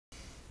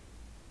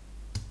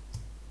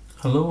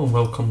Hello and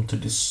welcome to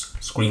this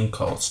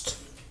screencast.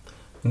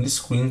 In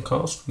this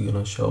screencast we're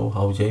going to show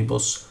how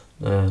JBoss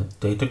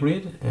Data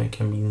Grid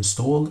can be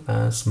installed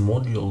as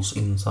modules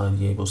inside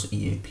JBoss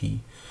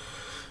EAP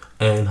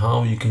and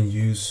how you can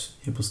use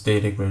JBoss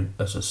Data Grid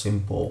as a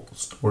simple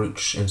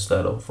storage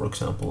instead of, for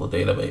example, a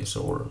database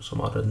or some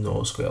other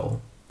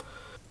NoSQL.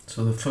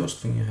 So the first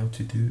thing you have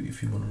to do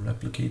if you want to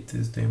replicate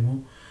this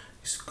demo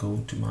is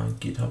go to my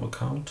GitHub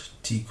account,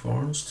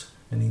 tquarnst,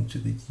 and into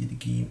the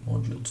JDG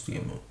modules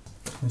demo.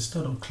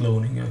 Instead of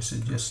cloning, I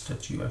suggest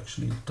that you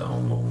actually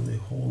download the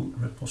whole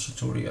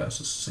repository as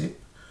a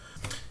zip.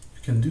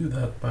 You can do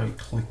that by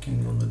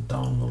clicking on the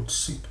download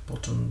zip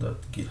button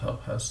that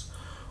GitHub has,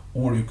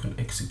 or you can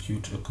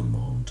execute a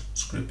command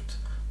script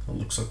that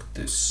looks like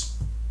this.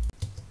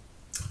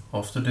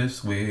 After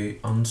this, we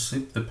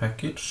unzip the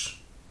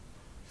package,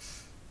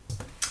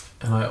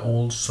 and I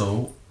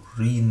also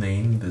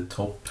rename the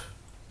top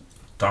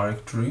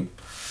directory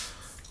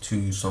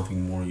to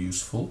something more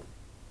useful.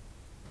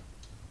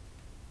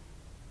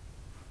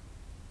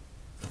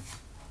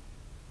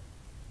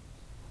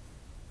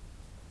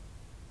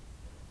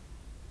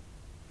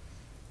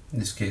 In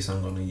this case,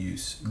 I'm going to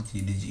use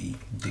JDG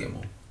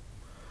demo.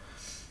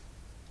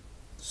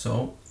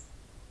 So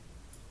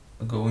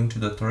I go into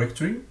the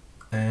directory,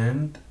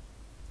 and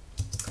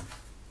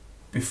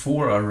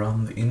before I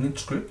run the init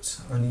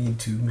script, I need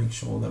to make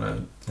sure that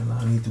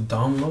I need to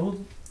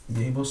download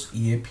JBoss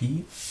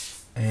EAP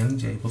and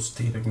JBoss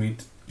Data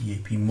Grid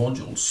EAP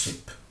module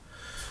zip.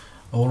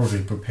 I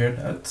already prepared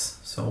that,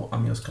 so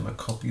I'm just going to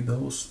copy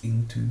those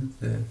into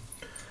the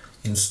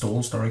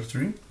installs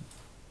directory.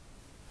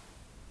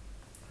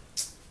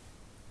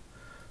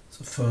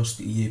 So first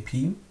the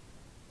EAP,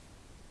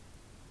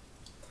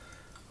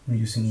 I'm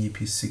using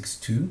EAP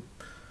 6.2,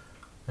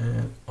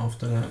 and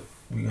after that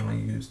we're gonna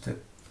use the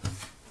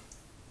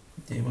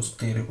JBoss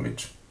Data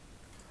Grid.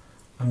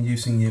 I'm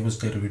using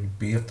JBoss Data Grid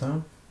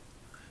Beta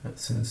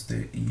since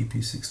the EAP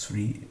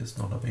 6.3 is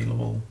not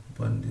available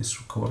when this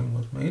recording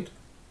was made.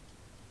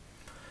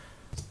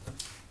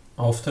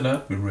 After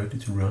that we're ready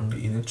to run the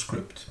init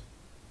script.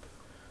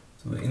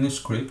 So the init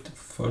script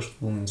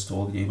first will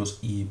install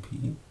JBoss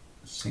EAP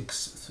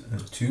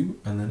 6.2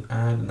 and then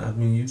add an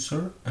admin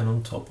user, and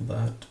on top of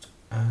that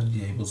add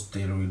JBoss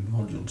Data Grid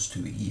modules to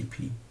the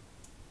EAP.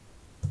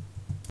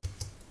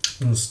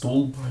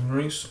 Installed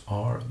binaries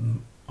are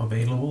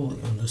available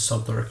in the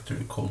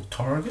subdirectory called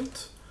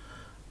target,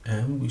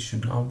 and we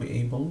should now be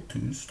able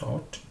to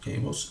start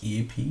JBoss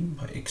EAP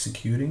by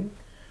executing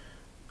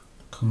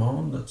a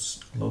command that's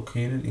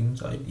located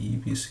inside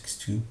EAP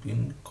 6.2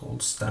 bin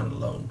called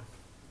standalone.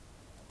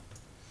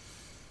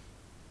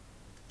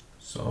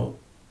 So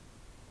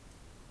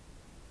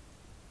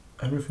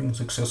everything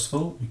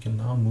successful, we can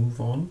now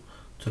move on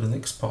to the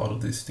next part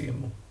of this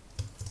demo.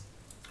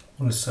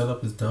 When the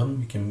setup is done,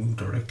 we can move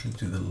directly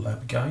to the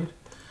lab guide,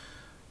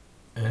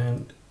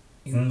 and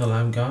in the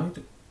lab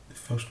guide the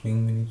first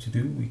thing we need to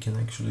do, we can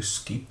actually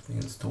skip the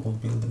install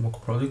build and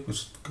mock project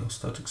because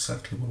that's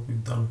exactly what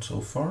we've done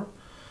so far.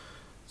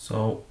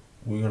 So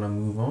we're gonna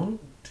move on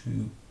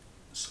to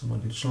some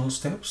additional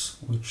steps,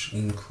 which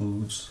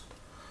includes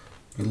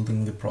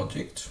building the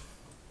project.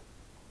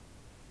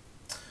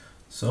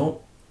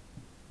 So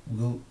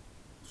we'll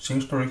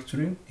change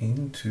directory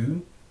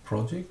into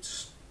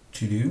projects,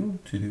 to do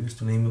is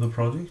the name of the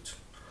project,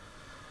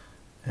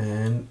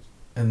 and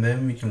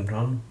then we can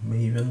run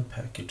maven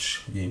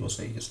package JBoss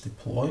AS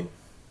deploy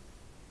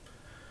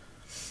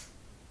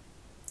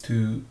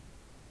to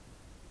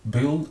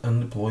build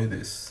and deploy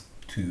this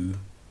to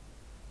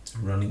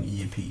running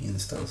EAP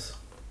instance.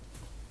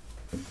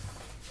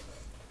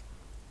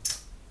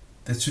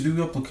 The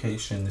to-do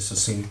application is a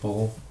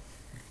simple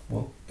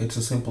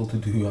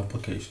to-do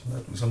application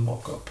that is a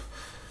mock-up,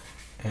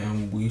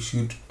 and we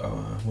should,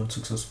 when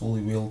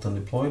successfully built and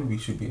deployed, we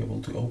should be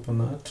able to open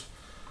that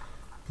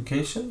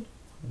application,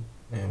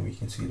 and we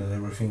can see that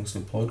everything's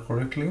deployed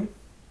correctly.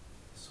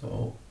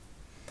 So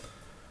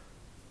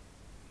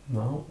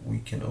now we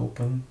can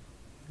open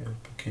the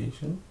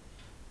application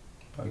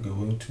by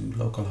going to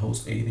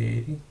localhost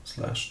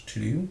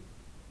 8080/to-do,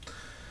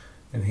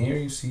 and here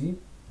you see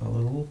a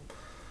little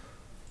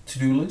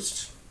to-do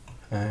list,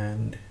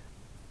 and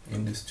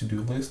in this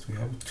to-do list we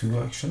have 2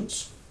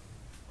 actions,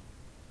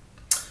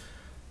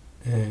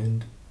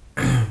 and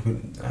we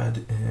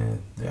add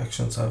the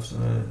actions have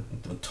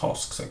the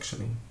tasks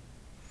actually.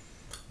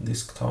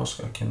 This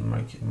task I can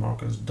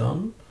mark as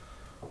done,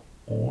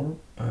 or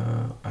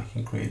I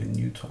can create a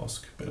new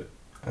task, but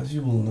as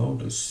you will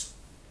notice,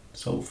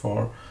 so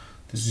far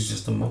this is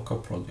just a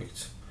mock-up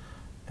project,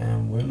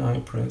 and when I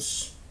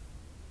press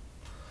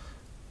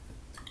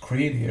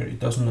create here, it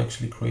doesn't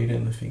actually create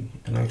anything,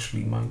 and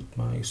actually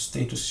my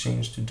status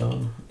change to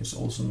done is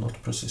also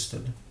not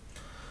persisted.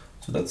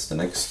 So that's the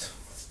next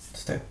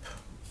step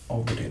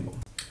of the demo.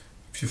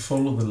 If you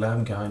follow the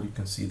lab guide, you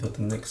can see that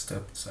the next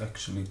step is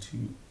actually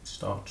to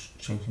start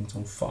changing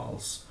some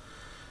files.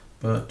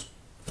 But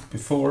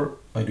before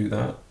I do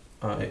that,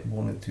 I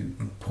wanted to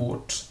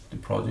import the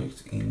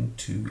project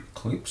into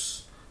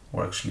Eclipse,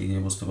 or actually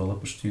JBoss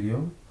Developer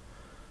Studio.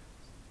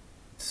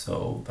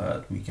 so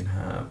that we can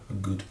have a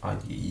good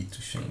IDE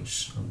to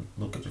change and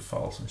look at the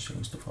files and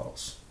change the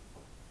files.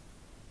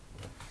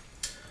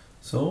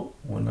 So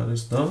when that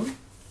is done,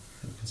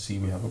 you can see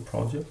we have a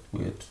project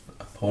with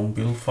a POM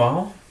build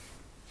file,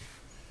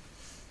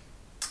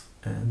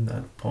 and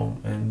that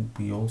POM, and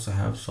we also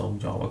have some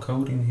Java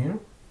code in here.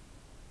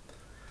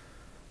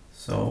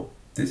 So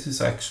this is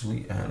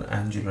actually an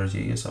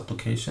AngularJS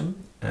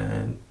application,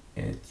 and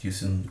it's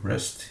using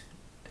REST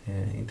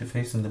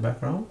interface in the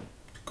background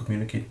to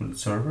communicate with the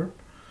server.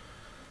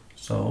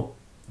 So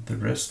the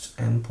REST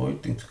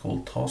endpoint is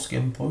called task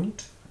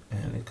endpoint,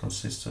 and it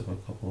consists of a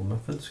couple of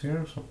methods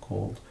here, so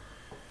called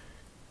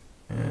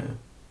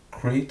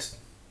create,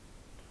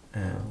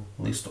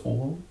 list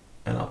all,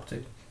 and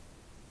update.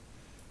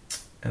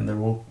 And they're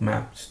all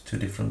mapped to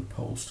different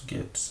post,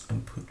 gets,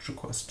 and push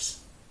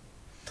requests.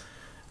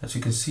 As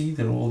you can see,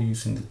 they're all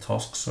using the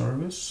task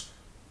service.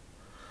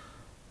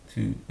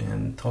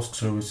 And task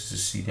service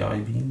is a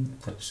CDI bean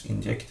that's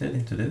injected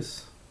into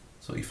this.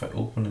 So if I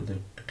open the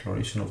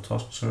declaration of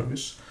task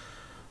service,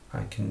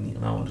 I can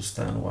now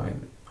understand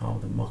how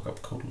the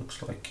mockup code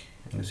looks like.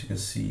 And as you can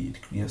see, it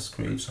just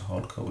creates a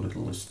hard-coded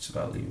lists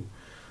value,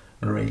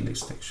 array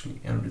list actually,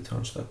 and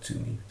returns that to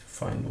me to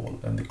find all,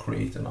 and the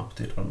create and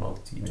update are not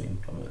even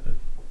implemented.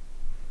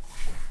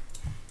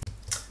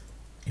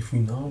 If we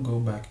now go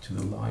back to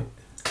the lab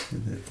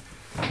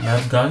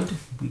guide,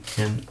 we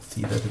can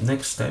see that the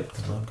next step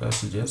the lab guide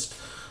suggests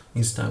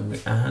is that we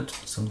add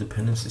some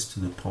dependencies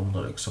to the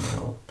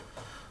pom.xml.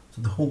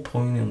 So the whole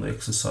point in the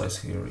exercise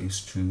here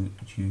is to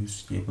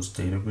use JBoss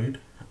Data Grid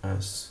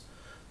as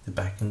the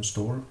backend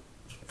store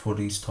for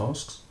these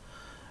tasks,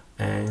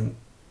 and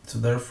so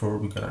therefore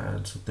we're gonna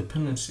add some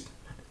dependency.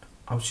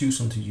 I'm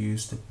choosing to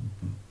use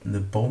the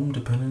BOM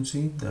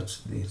dependency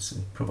that's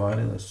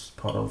provided as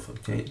part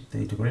of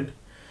Data Grid,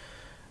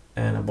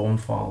 and a BOM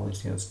file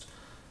is just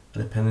a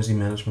dependency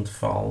management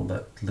file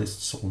that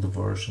lists all the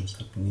versions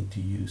that we need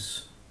to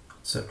use,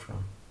 etc.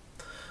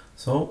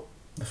 So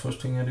the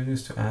first thing I do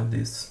is to add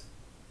this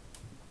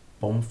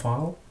BOM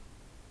file,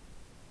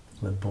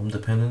 the BOM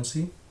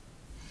dependency,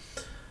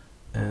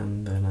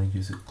 and then I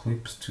use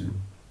Eclipse to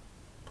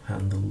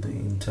handle the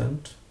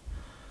intent.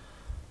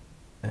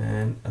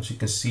 And as you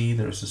can see,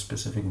 there's a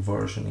specific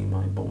version in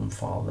my BOM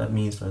file. That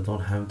means that I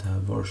don't have to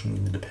have version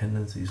in the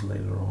dependencies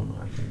later on.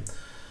 I can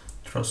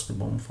trust the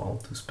BOM file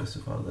to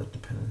specify that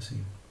dependency.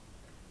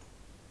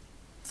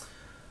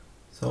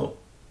 So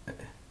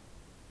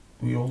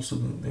we also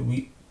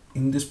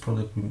in this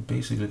project we're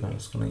basically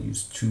just going to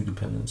use two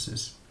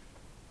dependencies.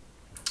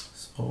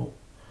 So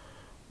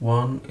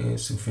one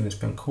is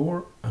Infinispan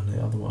core and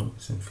the other one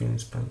is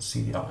Infinispan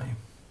CDI.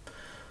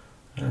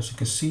 And as you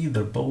can see,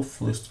 they're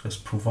both listed as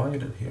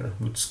provided here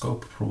with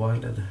scope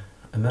provided,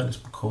 and that is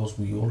because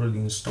we already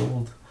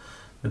installed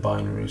the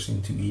binaries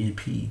into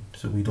EAP,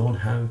 so we don't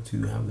have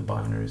to have the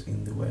binaries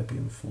in the web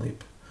in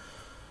Flip.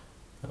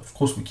 Of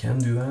course we can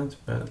do that,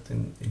 but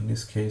in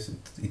this case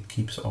it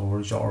keeps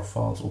our jar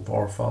files or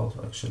bar files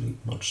actually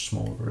much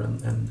smaller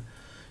and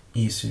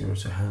easier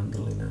to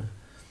handle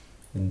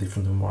in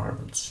different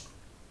environments.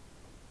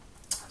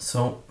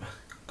 So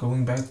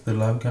going back to the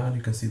lab guide,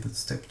 you can see that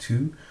step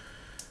 2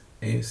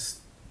 is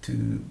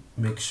to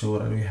make sure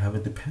that we have a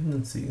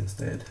dependency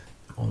instead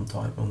on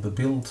the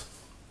build.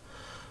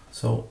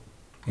 So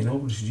in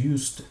order to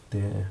use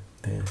the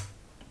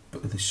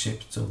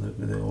shipped, so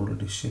the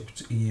already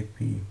shipped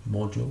EAP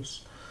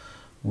modules,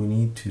 we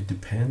need to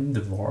depend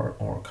the var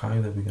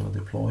archive that we're going to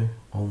deploy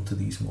onto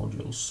these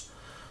modules.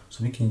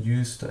 So we can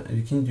use that.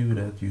 We can do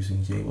that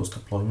using JBoss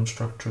deployment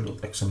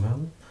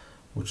structure.xml,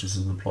 which is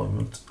a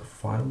deployment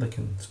file that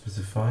can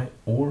specify,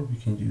 or we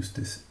can use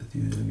this.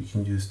 We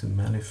can use the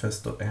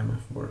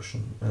manifest.mf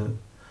version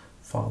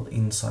file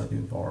inside the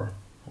var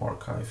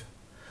archive.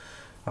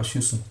 I'll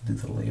choose to do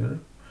that later.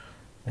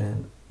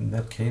 And in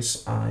that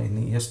case, I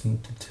just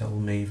need to tell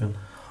Maven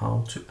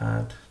how to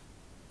add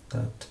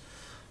that,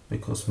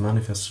 because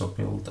manifests are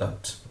built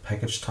at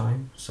package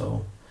time,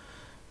 so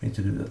we need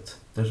to do that.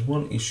 There's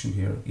one issue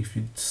here. If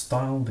you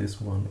style this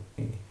one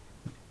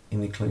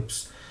in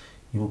Eclipse,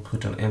 you will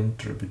put an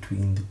enter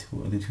between the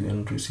two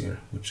entries here,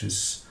 which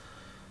is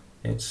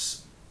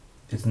it's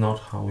not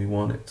how we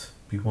want it.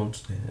 We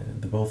want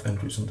the both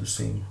entries on the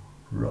same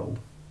row,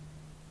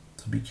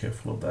 so be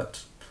careful of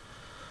that.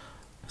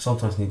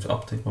 Sometimes I need to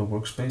update my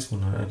workspace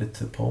when I edit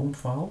the POM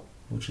file,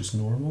 which is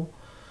normal.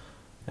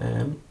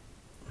 And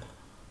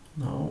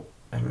now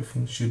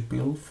everything should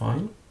build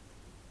fine.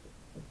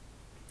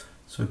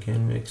 So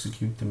again, we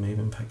execute the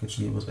Maven package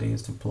JBoss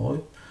as deploy,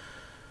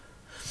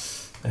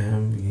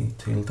 and we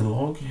tail the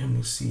log, and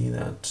we see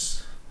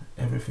that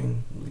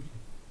everything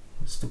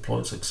is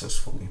deployed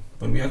successfully.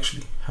 But we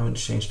actually haven't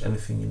changed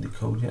anything in the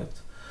code yet.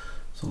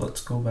 So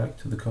let's go back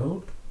to the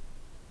code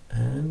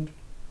and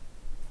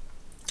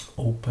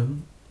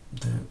open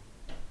the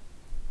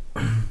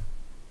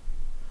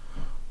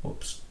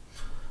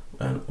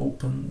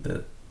open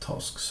the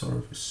task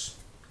service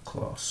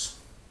class.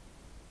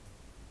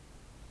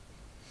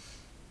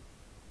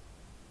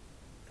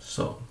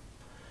 So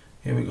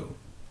here we go.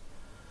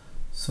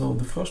 So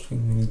the first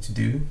thing we need to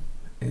do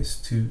is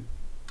to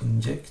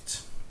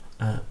inject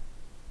a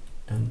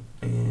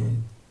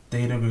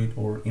data grid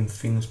or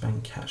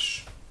Infinispan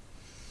cache.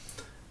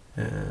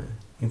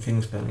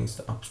 Infinispan is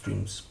the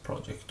upstreams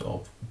project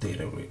of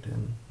data grid,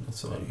 and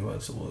that's why we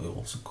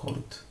also call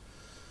it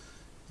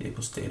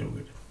JBoss Data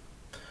Grid. In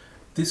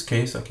this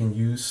case I can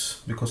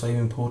use, because I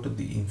imported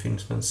the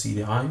Infinispan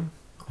CDI,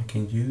 I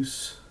can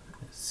use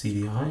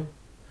CDI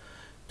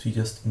to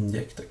just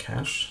inject a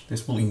cache.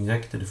 This will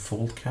inject the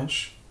default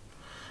cache.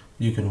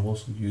 You can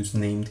also use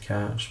named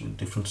cache with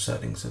different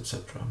settings,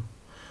 etc.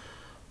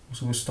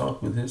 So we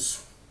start with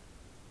this,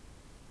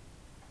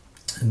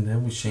 and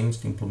then we change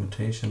the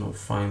implementation of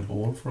find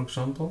all, for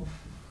example,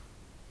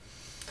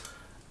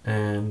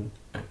 and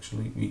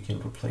actually we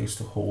can replace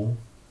the whole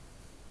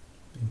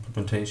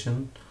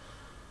implementation.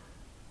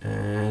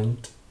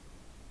 And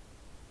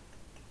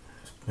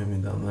when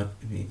we've done that,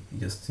 we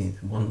just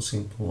need one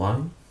simple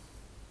line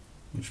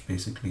which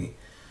basically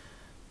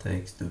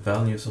takes the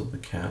values of the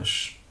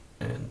cache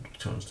and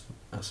returns them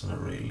as an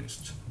array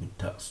list with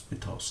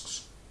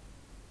tasks.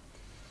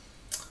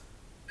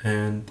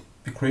 And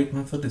the create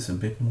method is a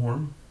bit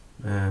more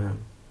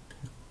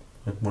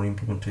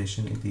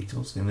implementation in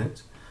details in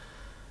it.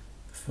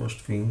 The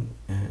first thing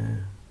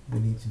we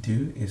need to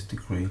do is to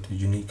create a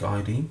unique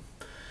ID.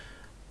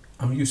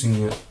 I'm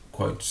using a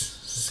quite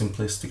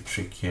simplistic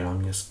trick here.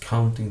 I'm just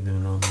counting the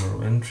number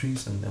of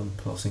entries and then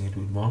plus-ing it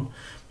with 1.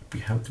 But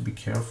we have to be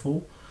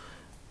careful.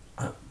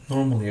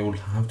 Normally I would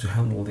have to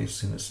handle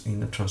this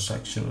in a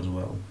transaction as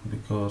well,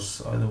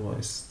 because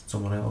otherwise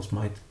someone else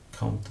might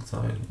count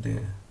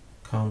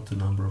the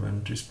number of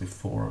entries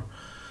before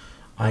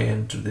I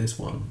enter this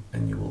one,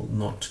 and you will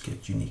not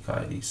get unique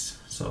IDs.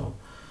 So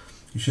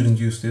you shouldn't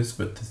use this,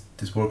 but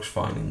this works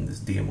fine in this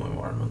demo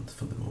environment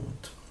for the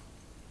moment.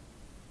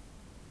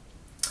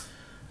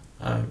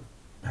 I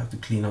have to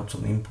clean up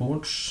some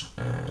imports,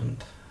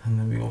 and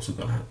then we're also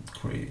gonna have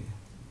to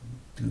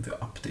do the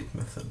update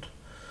method,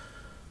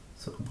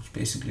 so which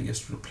basically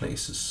just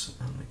replaces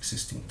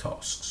existing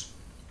tasks.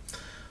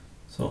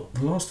 So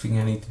the last thing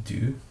I need to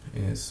do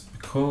is,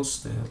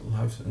 because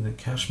the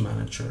cache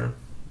manager,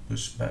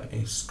 which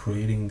is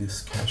creating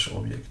this cache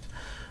object,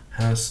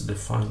 has a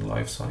defined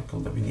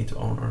lifecycle that we need to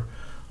honor,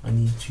 I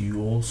need to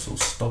also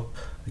stop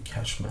the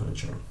cache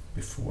manager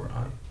before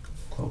I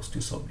close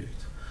this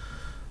object.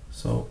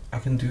 So I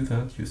can do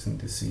that using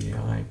the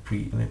CDI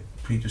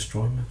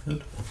pre-destroy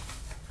method,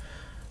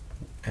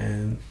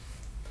 and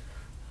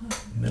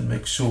then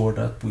make sure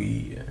that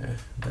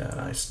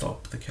I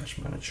stop the cache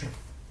manager.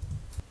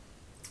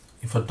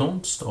 If I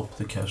don't stop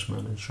the cache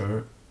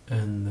manager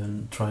and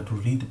then try to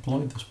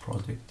redeploy this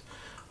project,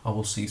 I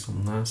will see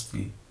some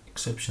nasty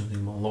exceptions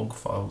in my log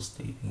file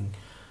stating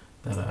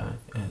that a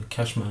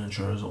cache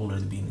manager has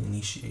already been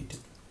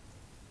initiated.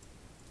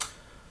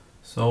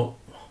 So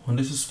when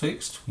this is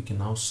fixed, we can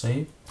now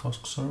save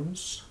task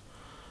service,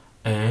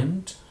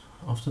 and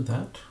after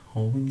that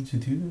all we need to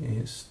do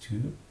is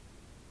to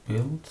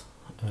build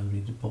and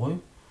redeploy.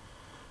 We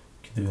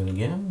can do it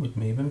again with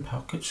maven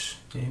package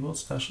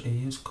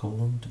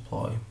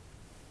jboss-as::deploy,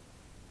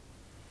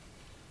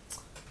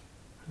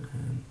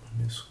 and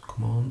when this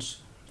command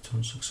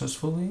returns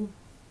successfully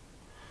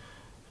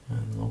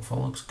and the log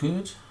file looks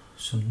good.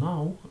 So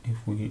now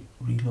if we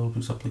reload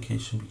this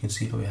application, we can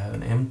see that we have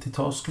an empty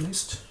task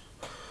list,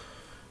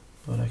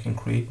 but I can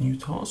create new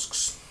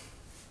tasks,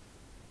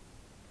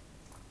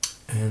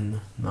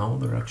 and now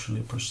they're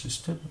actually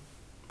persisted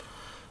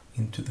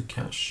into the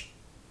cache.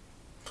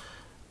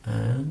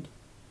 And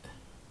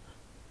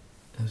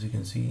as you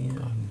can see, I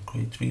can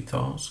create 3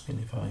 tasks, and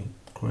if I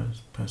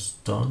press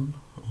done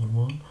on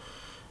one,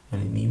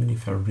 and even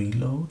if I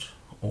reload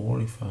or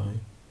if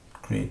I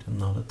create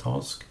another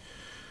task,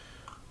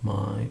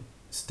 my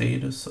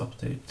status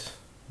update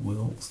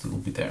will still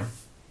be there.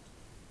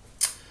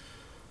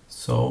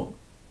 So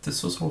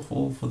this was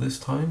all for this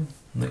time.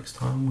 Next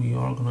time we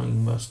are going to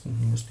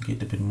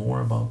investigate a bit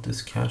more about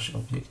this cache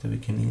object that we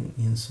can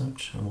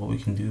insert and what we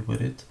can do with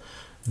it,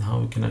 and how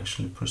we can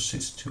actually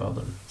persist to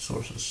other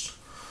sources.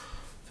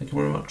 Thank you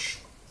very much.